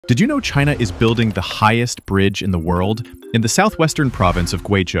Did you know China is building the highest bridge in the world? In the southwestern province of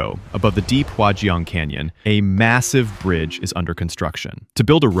Guizhou, above the deep Huajiang Canyon, a massive bridge is under construction. To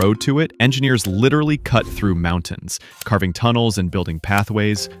build a road to it, engineers literally cut through mountains, carving tunnels and building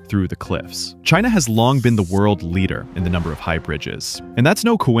pathways through the cliffs. China has long been the world leader in the number of high bridges. And that's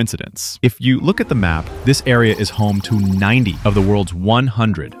no coincidence. If you look at the map, this area is home to 90 of the world's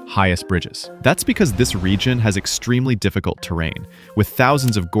 100 highest bridges. That's because this region has extremely difficult terrain, with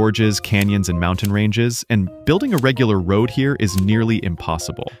thousands of gorges, canyons, and mountain ranges, and building a regular road here is nearly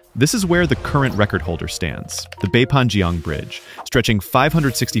impossible. This is where the current record holder stands, the Beipanjiang Bridge, stretching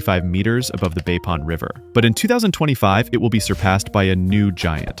 565 meters above the Beipan River. But in 2025, it will be surpassed by a new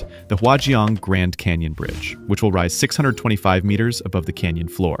giant, the Huajiang Grand Canyon Bridge, which will rise 625 meters above the canyon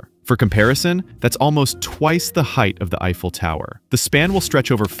floor. For comparison, that's almost twice the height of the Eiffel Tower. The span will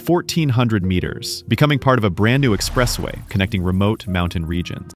stretch over 1,400 meters, becoming part of a brand new expressway connecting remote mountain regions.